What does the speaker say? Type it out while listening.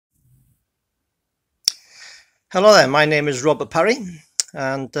Hello there, my name is Robert Parry,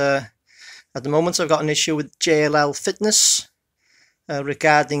 and at the moment I've got an issue with JLL Fitness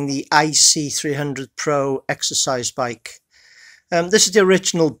regarding the IC300 Pro exercise bike. This is the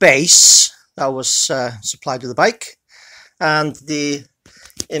original base that was supplied with the bike, and it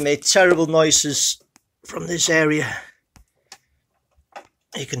made terrible noises from this area.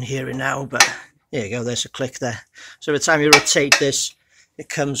 You can hear it now, but there you go, there's a click there. So every time you rotate this, it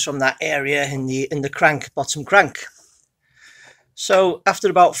comes from that area in the crank, bottom crank. So after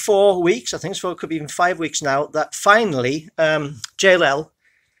about 4 weeks, I think so, it could be even 5 weeks now, that finally JLL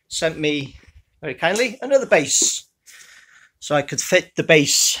sent me very kindly another base, so I could fit the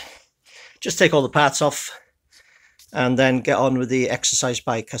base, just take all the parts off and then get on with the exercise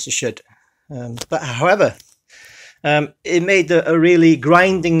bike as I should. But however, it made a really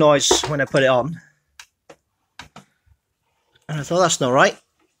grinding noise when I put it on. And I thought, that's not right.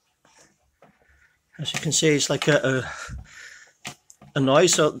 As you can see, it's like a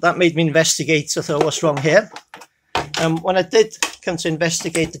noise, so that made me investigate. I thought, what's wrong here? When I did come to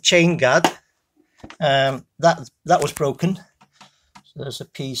investigate the chain guard, that was broken. So there's a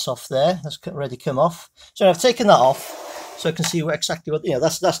piece off there that's already come off. So I've taken that off, so I can see exactly what,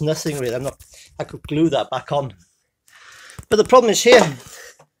 that's nothing really. I could glue that back on. But the problem is here.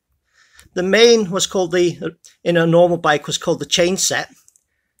 The main was called in a normal bike was called the Chainset.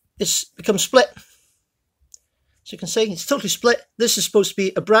 It's become split. So you can see it's totally split. This is supposed to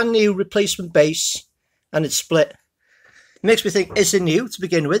be a brand new replacement base, and it's split. It makes me think, is it new to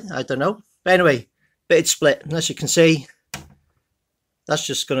begin with? I don't know. But anyway, it's split. And as you can see, that's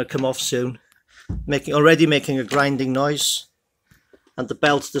just going to come off soon. Already making a grinding noise. And the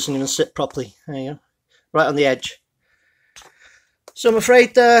belt doesn't even sit properly. There you go. Right on the edge. So I'm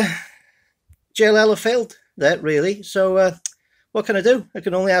afraid JLL have failed there, really. So what can I do? I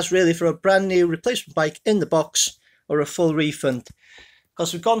can only ask really for a brand new replacement bike in the box or a full refund,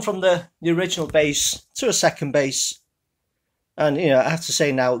 because we've gone from the original base to a second base, and I have to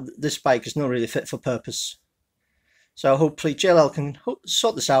say now this bike is not really fit for purpose. So hopefully JLL can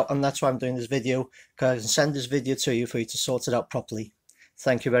sort this out, and that's why I'm doing this video, because I can send this video to you for you to sort it out properly.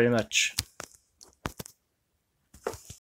 Thank you very much.